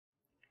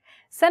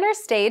Center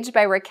Stage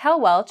by Raquel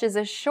Welch is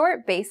a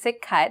short,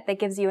 basic cut that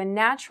gives you a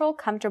natural,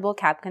 comfortable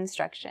cap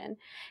construction.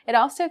 It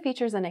also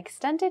features an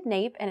extended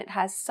nape and it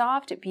has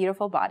soft,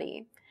 beautiful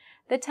body.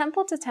 The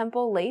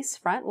temple-to-temple lace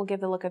front will give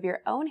the look of your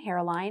own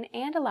hairline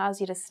and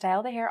allows you to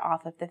style the hair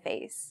off of the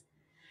face.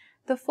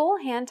 The full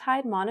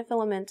hand-tied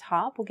monofilament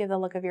top will give the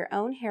look of your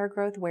own hair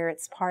growth where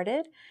it's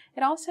parted.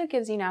 It also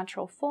gives you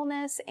natural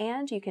fullness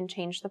and you can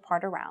change the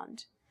part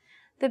around.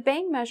 The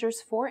bang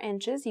measures 4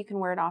 inches. You can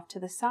wear it off to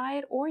the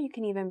side or you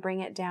can even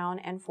bring it down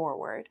and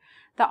forward.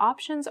 The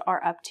options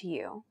are up to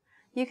you.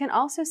 You can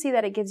also see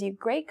that it gives you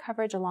great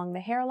coverage along the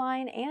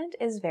hairline and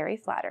is very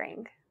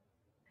flattering.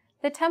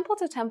 The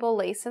temple-to-temple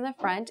lace in the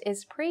front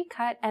is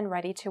pre-cut and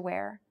ready to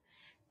wear.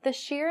 The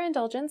sheer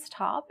indulgence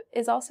top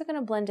is also going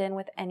to blend in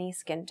with any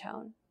skin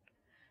tone.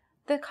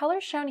 The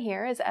color shown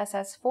here is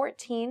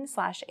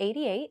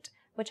SS14/88,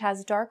 which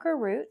has darker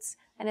roots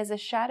and is a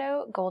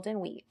shadow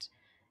golden wheat.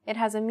 It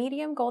has a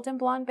medium golden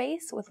blonde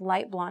base with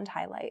light blonde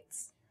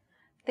highlights.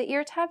 The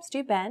ear tabs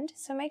do bend,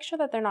 so make sure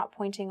that they're not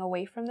pointing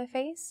away from the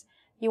face.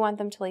 You want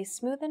them to lay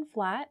smooth and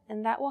flat,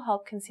 and that will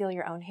help conceal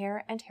your own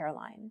hair and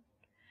hairline.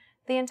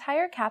 The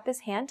entire cap is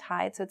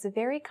hand-tied, so it's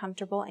very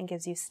comfortable and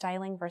gives you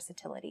styling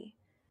versatility.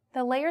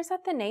 The layers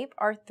at the nape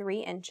are 3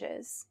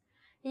 inches.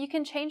 You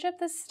can change up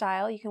the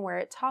style. You can wear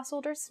it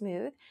tousled or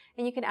smooth,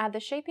 and you can add the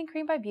Shaping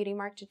Cream by Beauty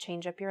Mark to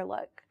change up your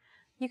look.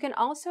 You can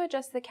also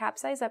adjust the cap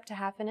size up to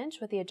 1/2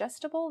 inch with the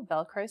adjustable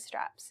Velcro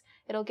straps.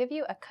 It'll give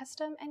you a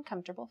custom and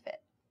comfortable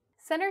fit.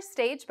 Center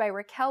Stage by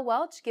Raquel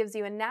Welch gives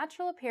you a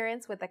natural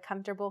appearance with a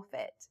comfortable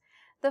fit.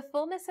 The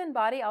fullness in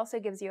body also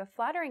gives you a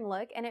flattering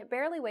look and it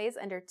barely weighs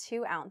under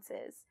 2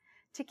 ounces.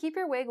 To keep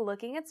your wig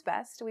looking its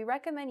best, we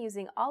recommend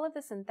using all of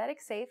the synthetic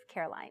safe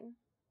care line.